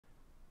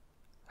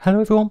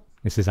Hello everyone,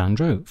 this is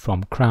Andrew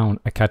from Crown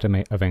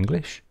Academy of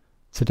English.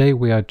 Today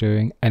we are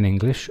doing an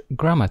English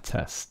grammar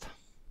test.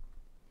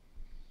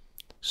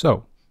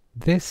 So,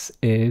 this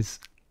is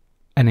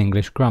an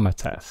English grammar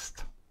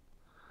test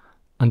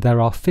and there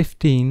are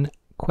 15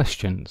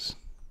 questions.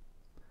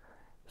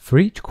 For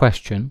each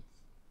question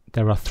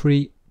there are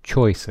 3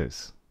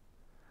 choices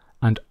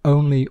and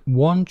only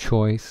one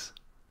choice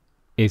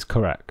is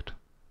correct.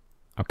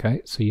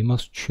 Okay, so you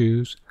must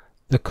choose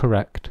the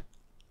correct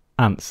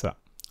answer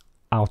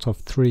out of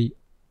 3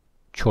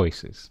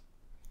 choices.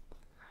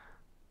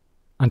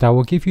 And I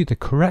will give you the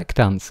correct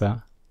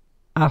answer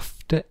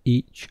after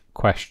each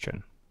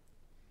question.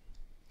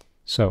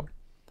 So,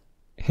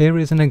 here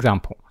is an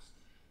example.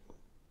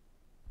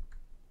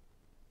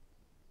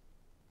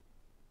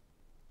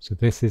 So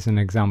this is an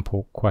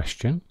example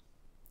question.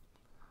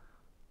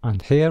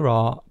 And here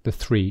are the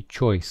 3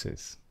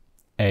 choices,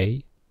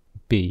 A,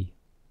 B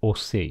or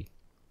C.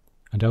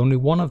 And only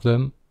one of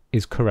them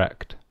is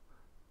correct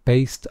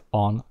based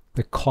on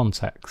the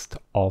context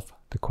of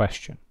the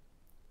question.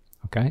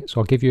 Okay,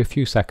 so I'll give you a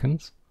few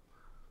seconds.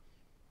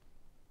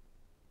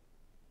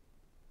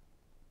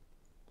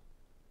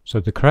 So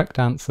the correct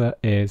answer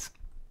is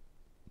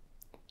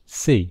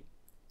C,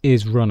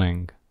 is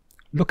running.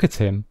 Look at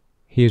him,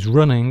 he is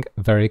running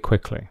very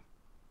quickly.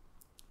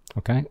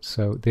 Okay,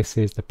 so this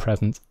is the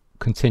present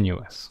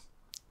continuous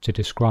to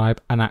describe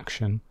an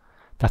action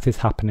that is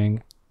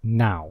happening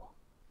now.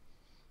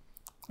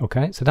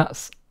 Okay, so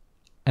that's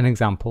an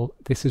example.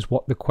 This is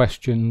what the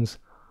questions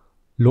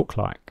look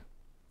like.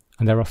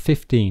 And there are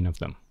 15 of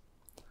them.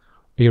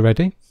 Are you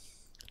ready?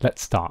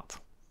 Let's start.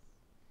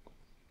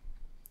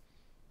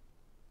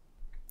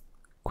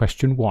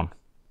 Question 1.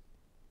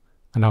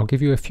 And I'll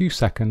give you a few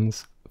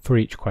seconds for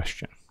each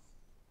question.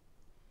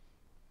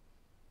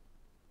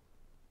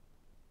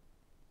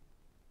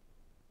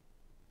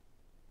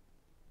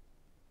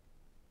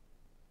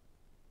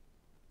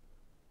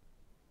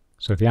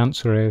 So the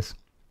answer is,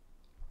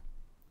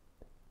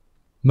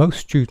 most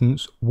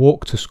students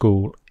walk to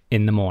school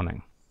in the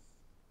morning.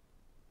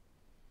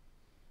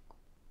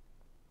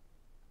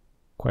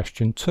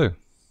 Question 2.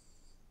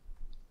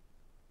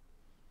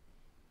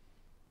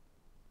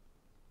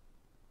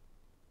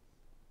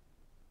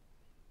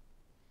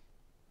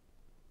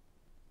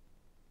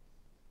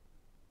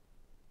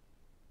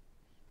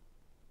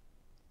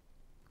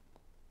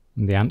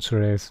 And the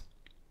answer is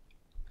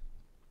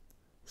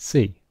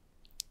C,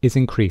 is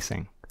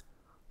increasing.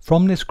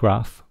 From this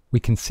graph, we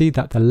can see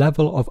that the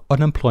level of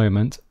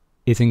unemployment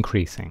is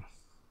increasing.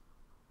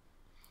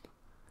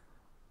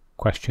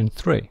 Question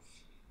 3.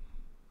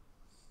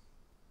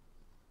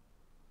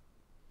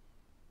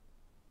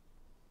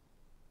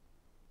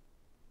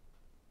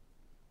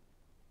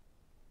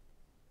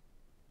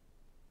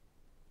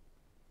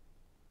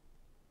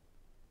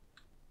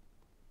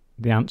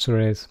 The answer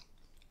is,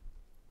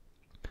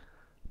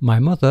 my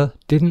mother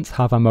didn't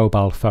have a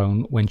mobile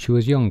phone when she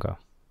was younger.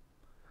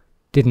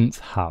 Didn't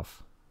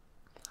have.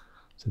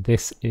 So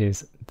this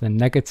is the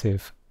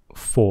negative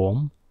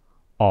form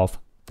of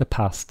the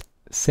past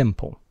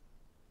simple.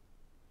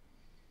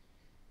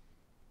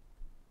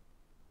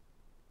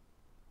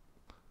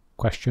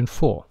 Question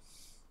 4.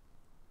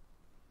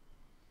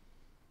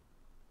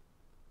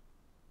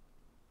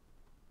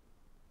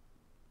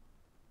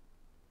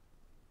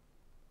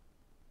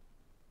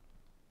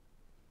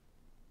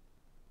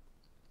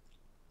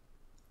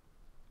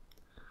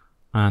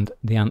 And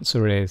the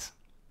answer is,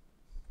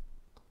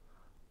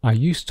 I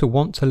used to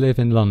want to live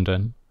in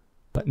London,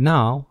 but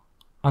now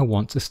I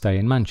want to stay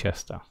in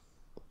Manchester.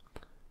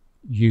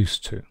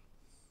 Used to.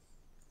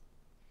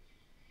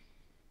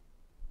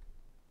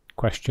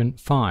 Question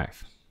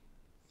 5.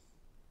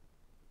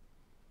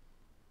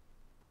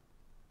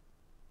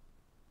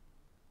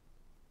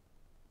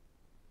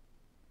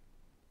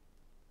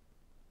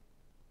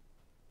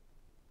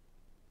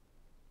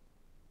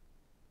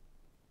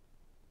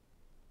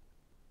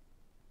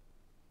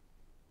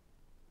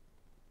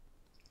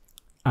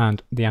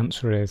 And the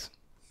answer is,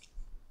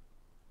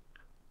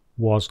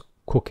 was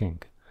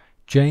cooking.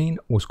 Jane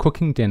was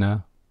cooking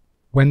dinner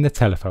when the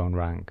telephone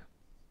rang.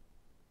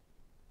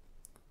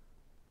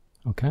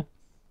 Okay.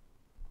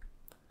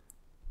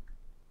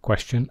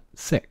 Question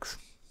 6.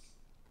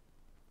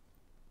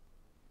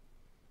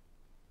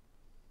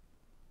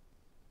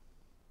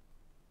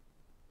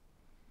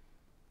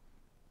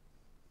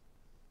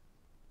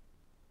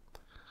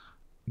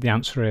 The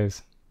answer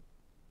is,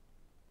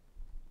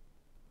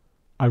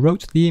 I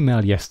wrote the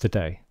email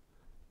yesterday,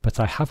 but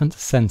I haven't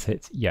sent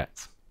it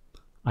yet.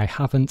 I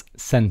haven't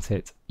sent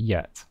it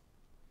yet.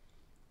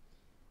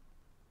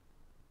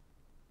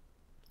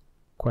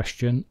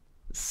 Question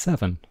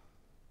 7.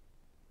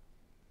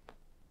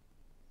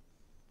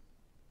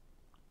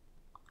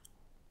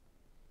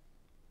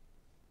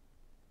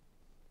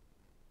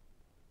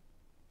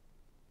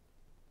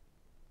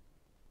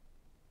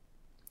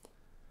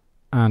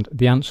 And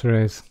the answer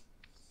is,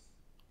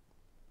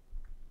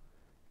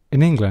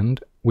 in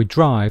England, we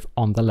drive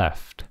on the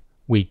left.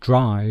 We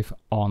drive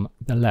on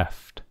the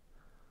left.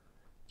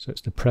 So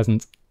it's the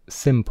present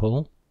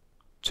simple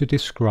to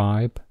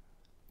describe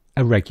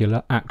a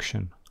regular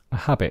action, a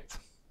habit.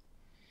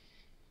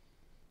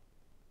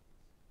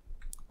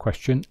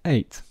 Question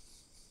 8.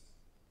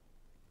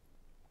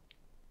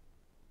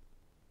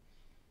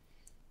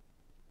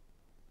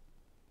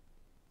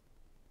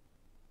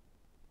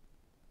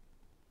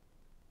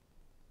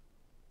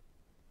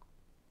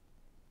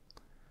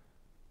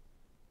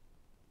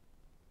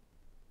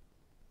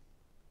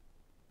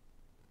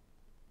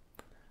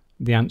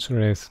 The answer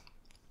is,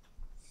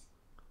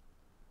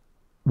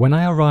 when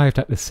I arrived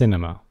at the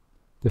cinema,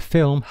 the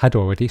film had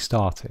already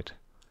started.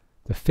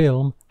 The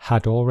film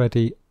had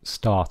already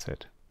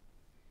started.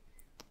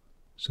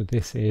 So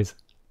this is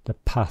the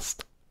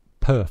past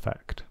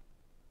perfect.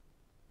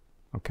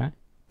 Okay?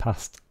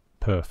 Past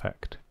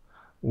perfect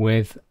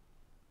with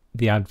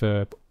the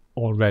adverb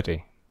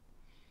already,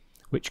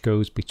 which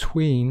goes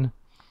between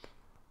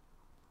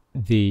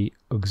the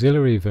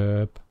auxiliary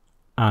verb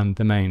and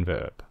the main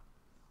verb.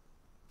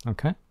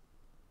 Okay?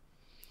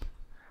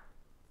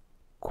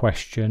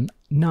 Question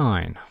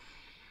 9.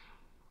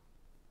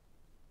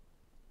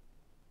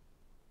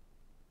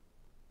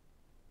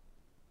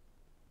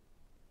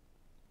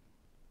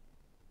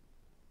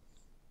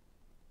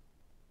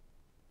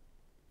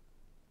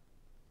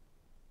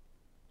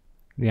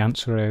 The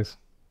answer is,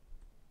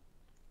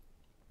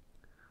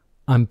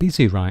 I'm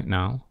busy right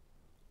now.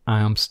 I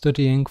am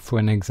studying for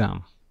an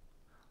exam.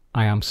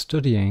 I am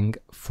studying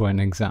for an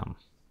exam.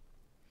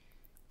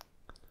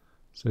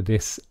 So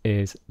this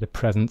is the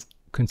present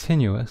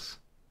continuous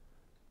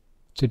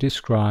to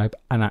describe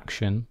an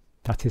action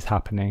that is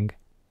happening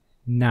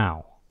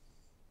now.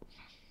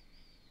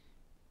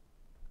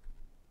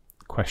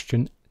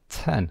 Question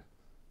 10.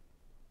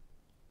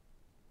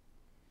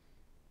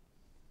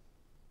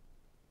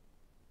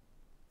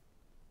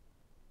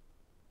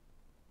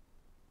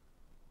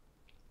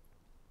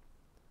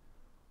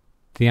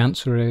 The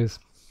answer is,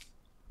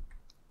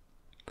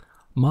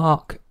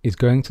 Mark is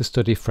going to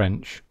study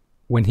French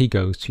when he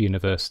goes to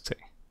university.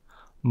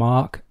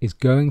 Mark is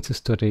going to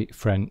study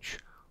French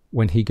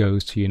when he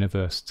goes to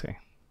university.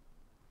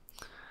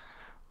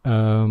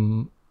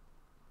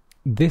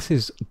 This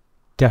is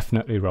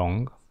definitely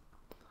wrong.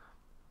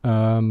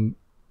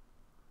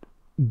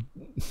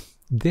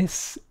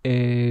 This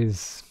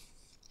is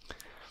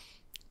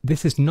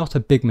not a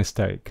big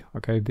mistake.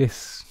 Okay,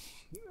 this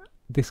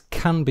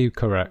can be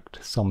correct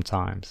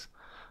sometimes,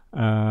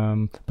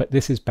 but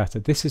this is better.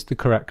 This is the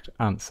correct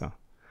answer.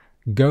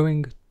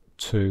 Going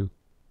to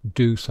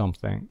do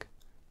something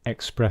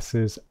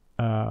expresses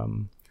a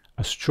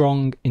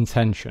strong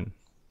intention.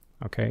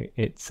 Okay,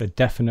 it's a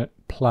definite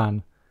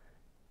plan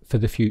for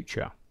the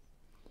future.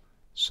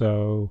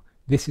 So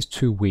this is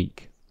too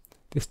weak.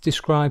 This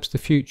describes the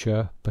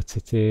future, but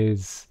it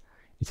is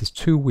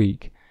too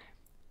weak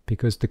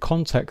because the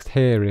context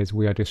here is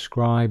we are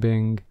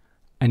describing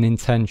an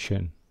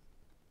intention,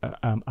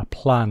 a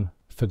plan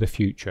for the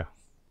future.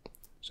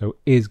 So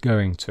is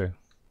going to.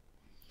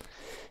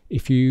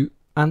 If you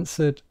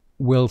answered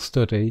will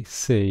study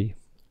C,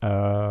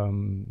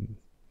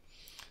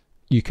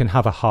 you can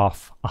have a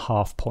half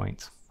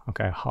point.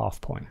 Okay, a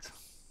half point.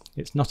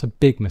 It's not a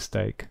big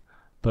mistake,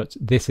 but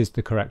this is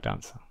the correct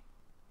answer.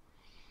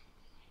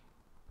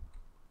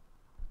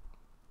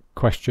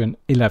 Question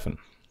 11.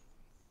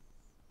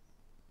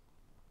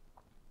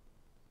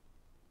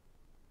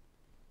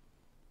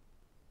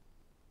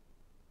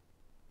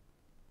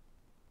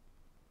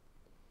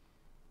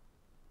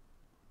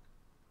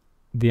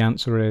 The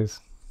answer is,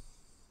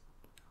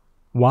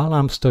 while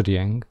I'm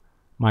studying,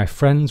 my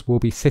friends will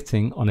be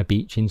sitting on a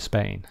beach in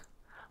Spain.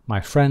 My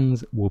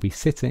friends will be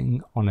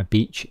sitting on a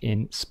beach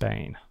in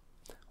Spain.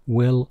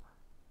 Will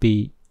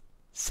be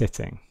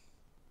sitting.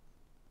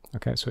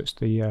 Okay, so it's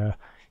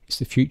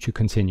the future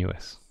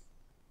continuous.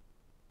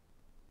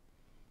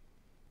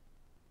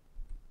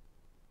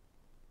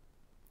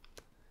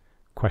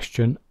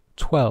 Question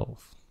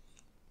 12.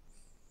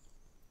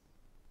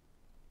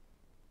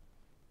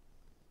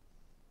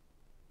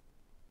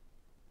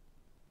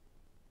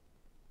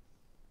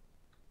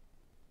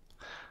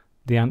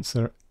 The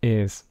answer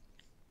is,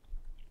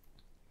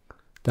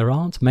 there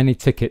aren't many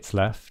tickets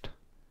left.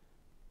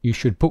 You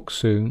should book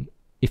soon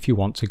if you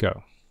want to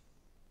go.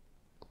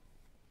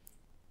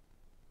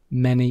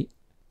 Many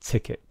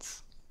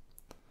tickets.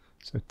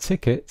 So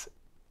ticket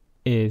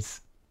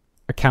is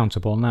a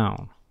countable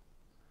noun.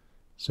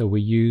 So we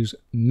use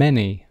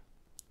many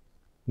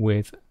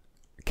with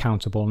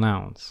countable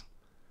nouns.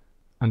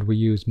 And we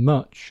use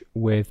much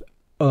with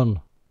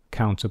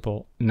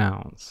uncountable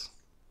nouns.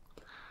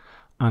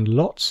 And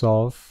lots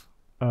of,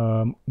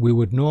 we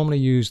would normally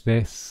use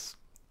this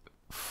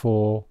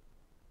for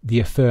the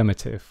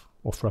affirmative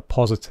or for a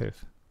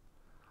positive.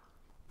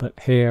 But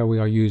here we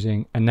are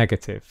using a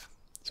negative.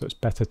 So it's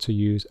better to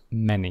use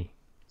many.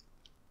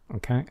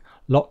 Okay,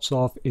 lots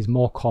of is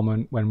more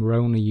common when we're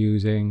only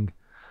using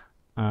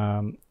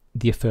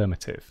the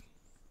affirmative.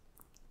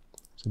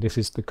 So this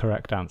is the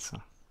correct answer.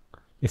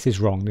 This is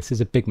wrong. This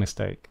is a big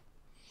mistake.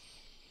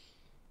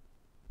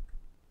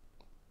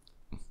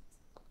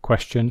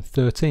 Question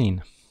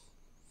 13.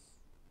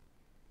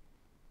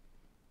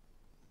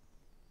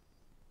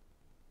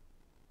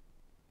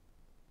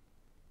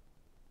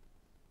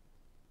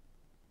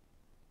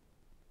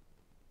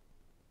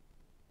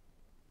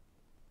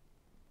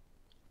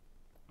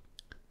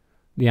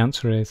 the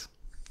answer is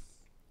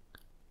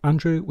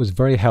Andrew was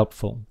very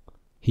helpful.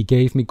 He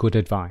gave me good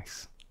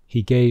advice.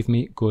 He gave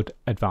me good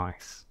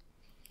advice.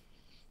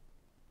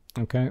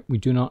 Okay, we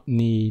do not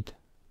need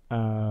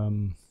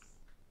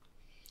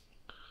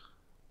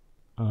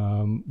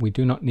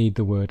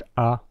the word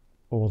a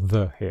or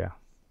the here.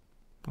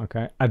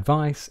 Okay,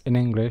 advice in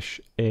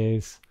English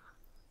is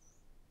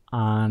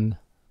an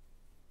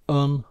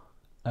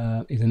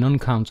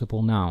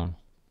uncountable noun.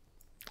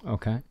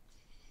 Okay,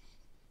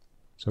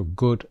 so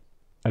good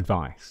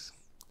advice.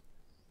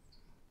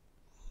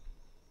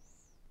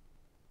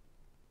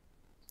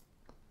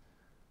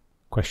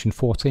 Question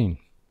 14.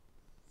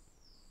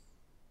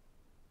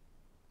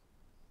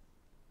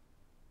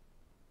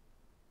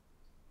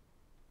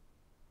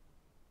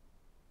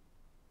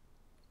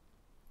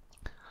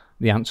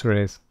 The answer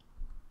is,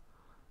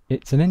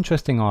 it's an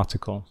interesting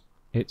article.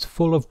 It's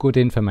full of good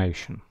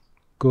information.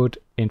 Good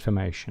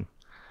information.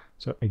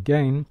 So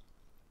again,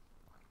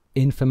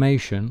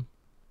 information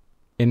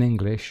in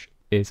English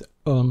is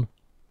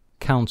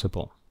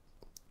uncountable.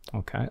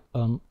 Okay,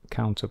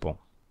 uncountable.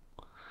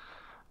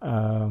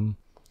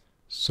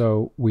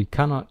 So we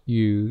cannot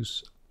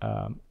use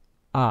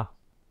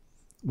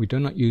we do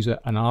not use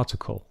an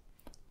article,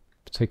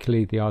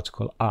 particularly the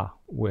article a,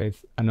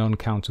 with an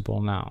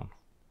uncountable noun.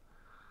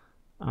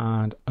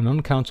 And an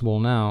uncountable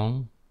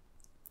noun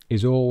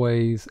is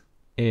always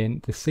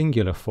in the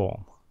singular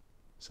form.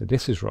 So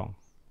this is wrong.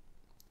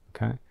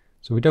 Okay,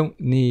 so we don't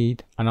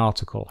need an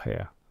article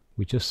here.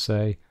 We just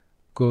say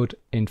good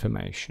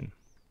information.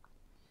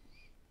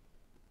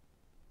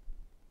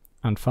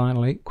 And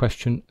finally,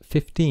 question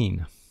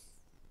 15.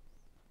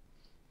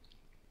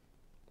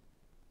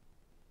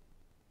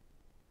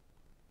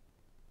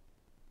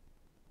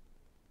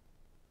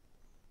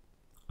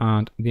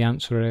 And the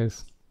answer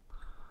is,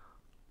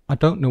 I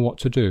don't know what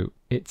to do.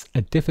 It's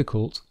a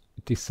difficult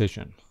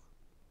decision.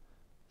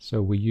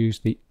 So we use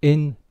the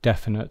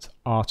indefinite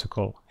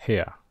article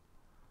here.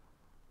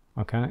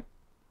 Okay,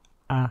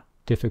 a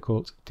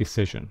difficult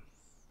decision.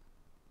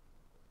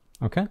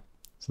 Okay,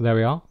 so there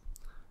we are.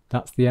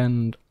 That's the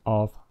end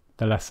of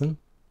the lesson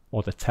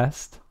or the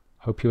test.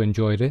 Hope you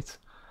enjoyed it.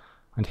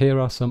 And here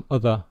are some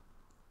other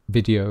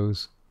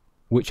videos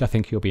which I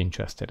think you'll be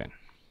interested in.